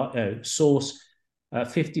provide source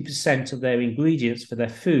 50% of their ingredients for their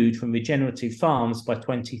food from regenerative farms by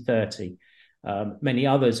 2030. Many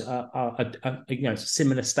others are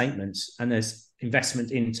similar statements, and there's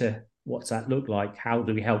investment into what's that look like? How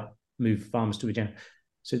do we help move farmers to regenerate?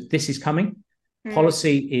 So this is coming.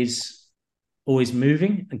 Policy is always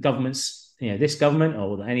moving, and governments, this government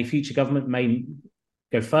or any future government may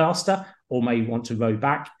go faster or may want to row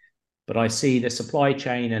back. But I see the supply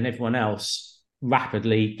chain and everyone else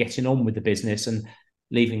rapidly getting on with the business and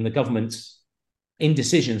leaving the government's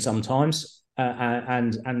indecision sometimes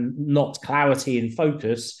and not clarity and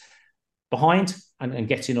focus behind and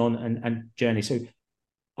getting on and journey. So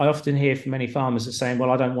I often hear from many farmers are saying, well,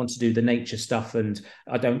 I don't want to do the nature stuff and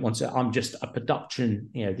I don't want to, I'm just a production,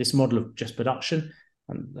 this model of just production.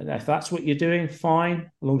 And if that's what you're doing, fine, as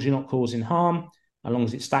long as you're not causing harm, as long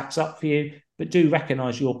as it stacks up for you. But do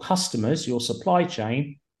recognise your customers, your supply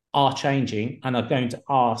chain are changing and are going to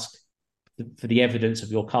ask for the evidence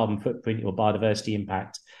of your carbon footprint, your biodiversity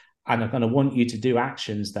impact, and are going to want you to do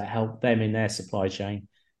actions that help them in their supply chain.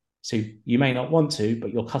 So you may not want to,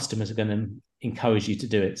 but your customers are going to encourage you to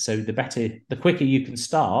do it. So the quicker you can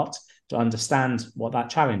start to understand what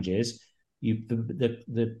that challenge is,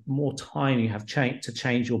 the more time you have to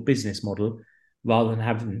change your business model, rather than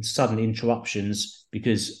having sudden interruptions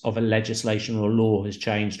because of a legislation or a law has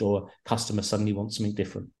changed or a customer suddenly wants something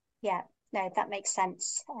different. Yeah, no, that makes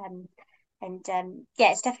sense.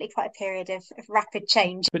 It's definitely quite a period of rapid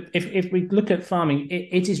change. But if we look at farming,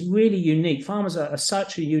 it is really unique. Farmers are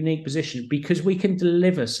such a unique position because we can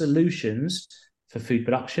deliver solutions for food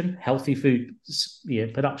production, healthy food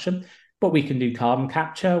production, but we can do carbon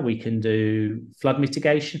capture, we can do flood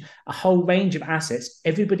mitigation, a whole range of assets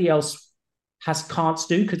everybody else can't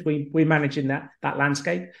do because we're managing that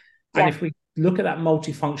landscape. Yeah. And if we look at that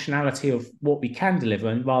multifunctionality of what we can deliver,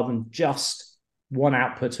 and rather than just one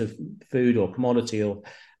output of food or commodity,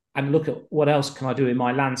 and look at what else can I do in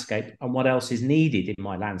my landscape and what else is needed in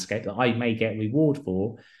my landscape that I may get reward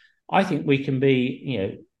for, I think we can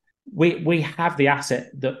be, we have the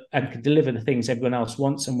asset that and can deliver the things everyone else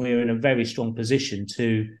wants, and we're in a very strong position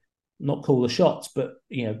to not call the shots, but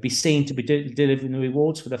be seen to be delivering the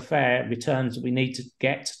rewards for the fair returns that we need to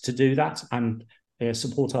get to do that and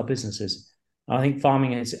support our businesses. I think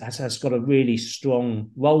farming has got a really strong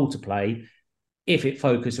role to play if it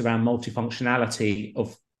focuses around multifunctionality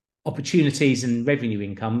of opportunities and revenue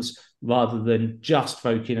incomes, rather than just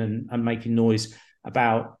focusing and making noise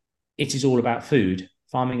about it is all about food.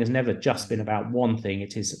 Farming has never just been about one thing.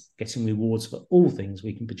 It is getting rewards for all things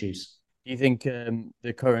we can produce. Do you think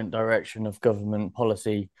the current direction of government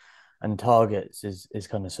policy and targets is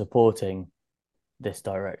kind of supporting this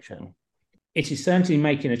direction? It is certainly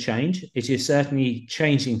making a change. It is certainly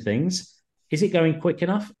changing things. Is it going quick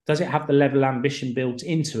enough? Does it have the level of ambition built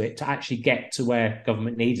into it to actually get to where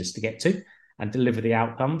government needs us to get to and deliver the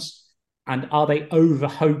outcomes? And are they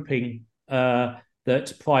over-hoping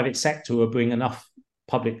that private sector will bring enough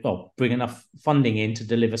funding in to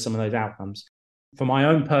deliver some of those outcomes? From my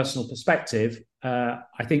own personal perspective,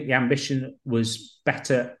 I think the ambition was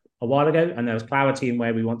better a while ago and there was clarity in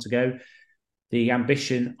where we want to go. The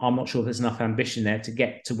ambition, I'm not sure there's enough ambition there to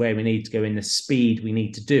get to where we need to go in the speed we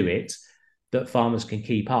need to do it, that farmers can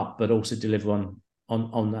keep up, but also deliver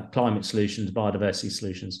on that climate solutions, biodiversity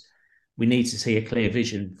solutions. We need to see a clear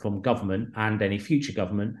vision from government and any future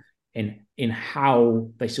government in how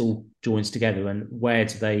this all joins together, and where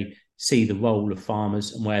do they see the role of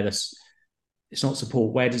farmers, and where it's not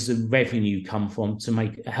support, where does the revenue come from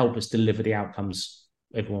to help us deliver the outcomes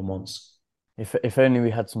everyone wants. If only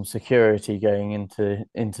we had some security going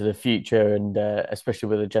into the future, and especially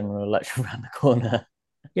with a general election around the corner.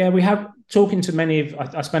 Yeah, we have talking to many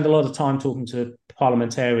of. I spend a lot of time talking to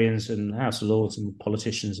parliamentarians and House of Lords and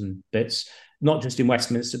politicians and bits, not just in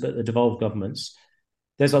Westminster but the devolved governments.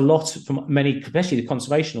 There's a lot from many, especially the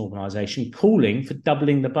conservation organisation, calling for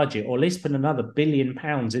doubling the budget, or at least put another £1 billion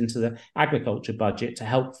into the agriculture budget to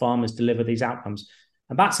help farmers deliver these outcomes.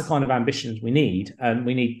 And that's the kind of ambitions we need. And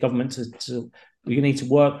we need government we need to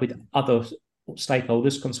work with other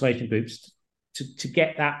stakeholders, conservation groups, to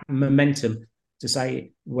get that momentum to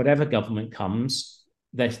say, whatever government comes,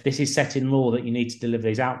 this is set in law that you need to deliver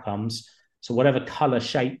these outcomes. So whatever colour,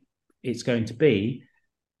 shape it's going to be,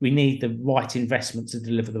 we need the right investment to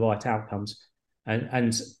deliver the right outcomes.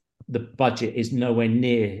 And the budget is nowhere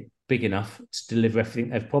near big enough to deliver everything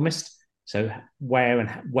they've promised. So where and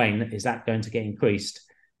when is that going to get increased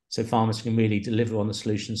so farmers can really deliver on the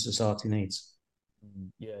solutions society needs?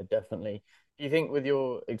 Yeah, definitely. Do you think with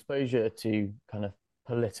your exposure to kind of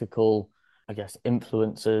political, I guess,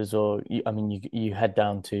 influencers, or you head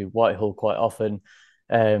down to Whitehall quite often,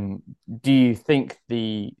 do you think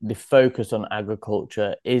the focus on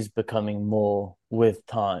agriculture is becoming more with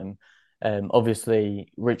time?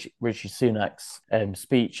 Obviously, Rishi Sunak's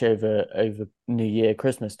speech over New Year,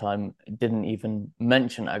 Christmas time didn't even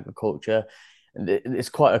mention agriculture. It's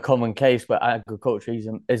quite a common case where agriculture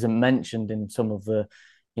isn't mentioned in some of the,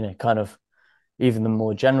 kind of even the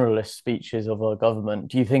more generalist speeches of our government.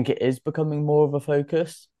 Do you think it is becoming more of a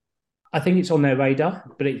focus? I think it's on their radar,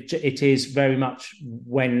 but it is very much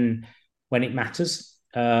when it matters.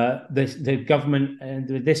 The government,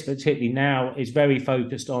 and this particularly now, is very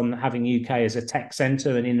focused on having UK as a tech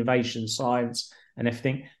centre and innovation, science and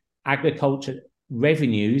everything. Agriculture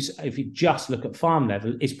revenues, if you just look at farm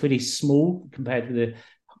level, is pretty small compared with the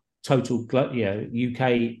total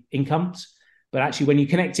UK incomes. But actually, when you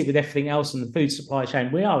connect it with everything else in the food supply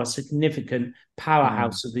chain, we are a significant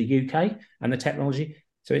powerhouse of the UK and the technology.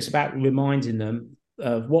 So it's about reminding them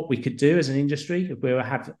of what we could do as an industry if we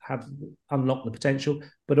have unlocked the potential,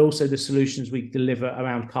 but also the solutions we deliver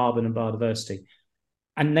around carbon and biodiversity.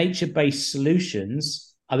 And nature-based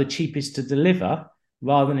solutions are the cheapest to deliver,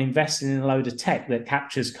 rather than investing in a load of tech that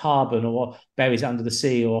captures carbon or buries it under the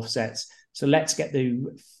sea or offsets. So let's get the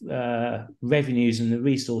revenues and the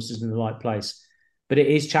resources in the right place. But it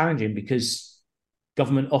is challenging because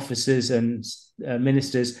government officers and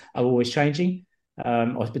ministers are always changing,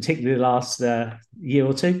 or particularly the last year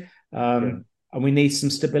or two. And we need some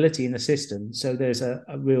stability in the system. So there's a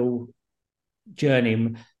real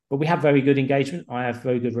journey. But we have very good engagement. I have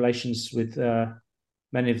very good relations with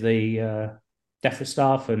many of the DEFRA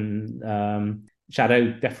staff and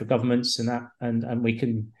shadow DEFRA governments and that, and we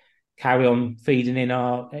can carry on feeding in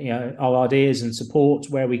our ideas and support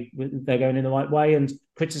where they're going in the right way, and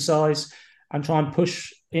criticise and try and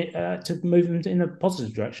push it to move them in a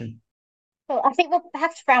positive direction. Well, I think we'll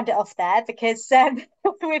have to round it off there because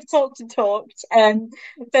we've talked and talked.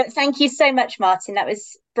 But thank you so much, Martin. That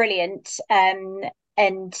was brilliant.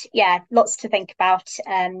 And yeah, lots to think about.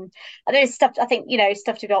 There's stuff I think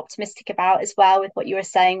stuff to be optimistic about as well, with what you were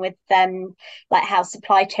saying with like how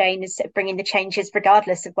supply chain is bringing the changes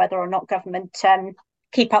regardless of whether or not government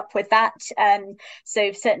keep up with that.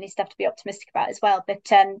 So certainly stuff to be optimistic about as well. But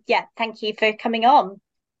yeah, thank you for coming on.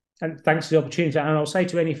 And thanks for the opportunity. And I'll say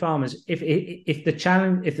to any farmers, if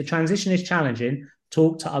the transition is challenging,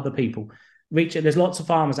 talk to other people. There's lots of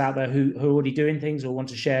farmers out there who are already doing things or want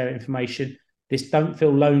to share information. Don't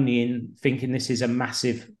feel lonely in thinking this is a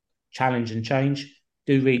massive challenge and change.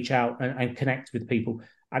 Do reach out and connect with people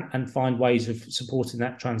and find ways of supporting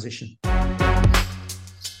that transition.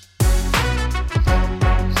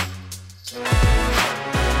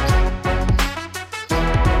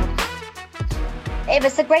 It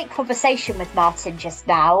was a great conversation with Martin just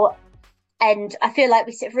now. And I feel like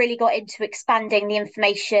we sort of really got into expanding the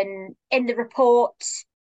information in the report.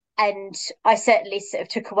 And I certainly sort of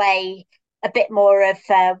took away a bit more of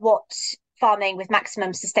what farming with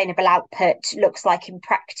maximum sustainable output looks like in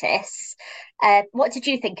practice. What did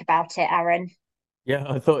you think about it, Aaron? Yeah,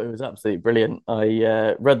 I thought it was absolutely brilliant.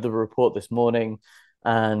 I read the report this morning.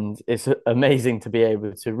 And it's amazing to be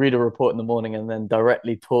able to read a report in the morning and then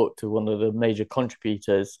directly talk to one of the major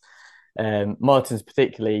contributors. Martin's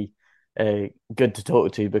particularly good to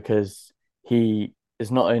talk to because he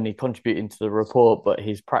is not only contributing to the report, but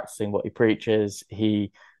he's practicing what he preaches.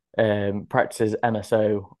 He practices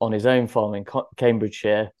MSO on his own farm in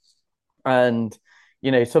Cambridgeshire. And,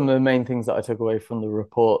 some of the main things that I took away from the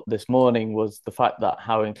report this morning was the fact that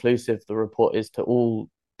how inclusive the report is to all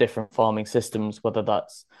different farming systems, whether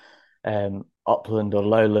that's upland or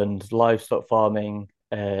lowland, livestock farming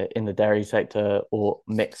in the dairy sector, or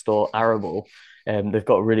mixed or arable. They've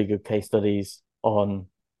got really good case studies on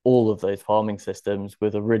all of those farming systems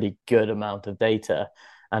with a really good amount of data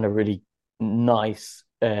and a really nice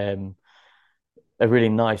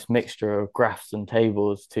mixture of graphs and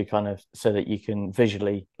tables to kind of so that you can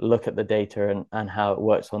visually look at the data and how it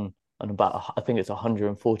works on about, I think it's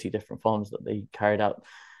 140 different farms that they carried out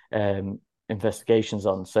investigations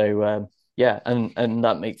on. So and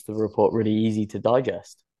that makes the report really easy to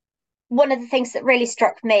digest. One of the things that really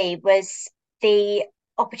struck me was the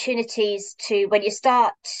opportunities to, when you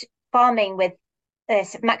start farming with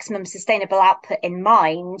maximum sustainable output in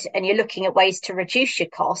mind, and you're looking at ways to reduce your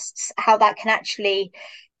costs, how that can actually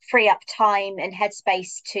free up time and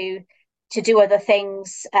headspace to do other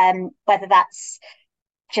things, whether that's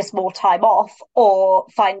just more time off or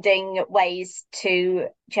finding ways to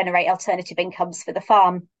generate alternative incomes for the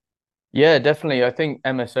farm. Yeah, definitely. I think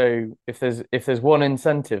MSO, if there's one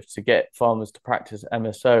incentive to get farmers to practice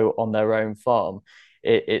MSO on their own farm,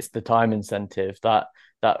 it's the time incentive. That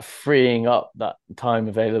freeing up that time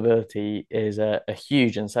availability is a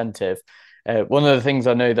huge incentive. One of the things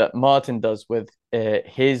I know that Martin does with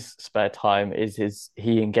his spare time is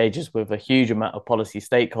he engages with a huge amount of policy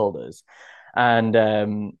stakeholders, and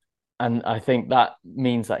I think that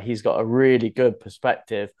means that he's got a really good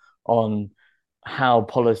perspective on how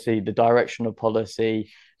policy, the direction of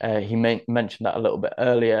policy. He mentioned that a little bit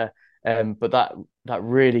earlier, but that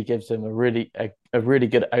really gives him a really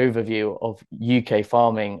good overview of UK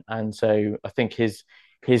farming, and so I think his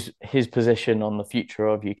position on the future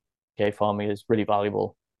of UK farming is really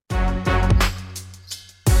valuable.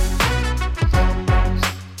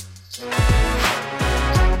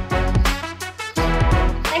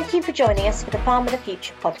 Thank you for joining us for the Farm of the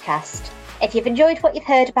Future podcast. If you've enjoyed what you've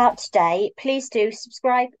heard about today, please do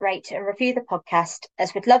subscribe, rate and review the podcast,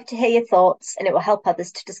 as we'd love to hear your thoughts and it will help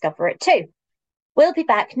others to discover it too. We'll be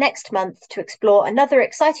back next month to explore another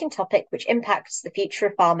exciting topic which impacts the future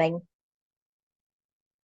of farming.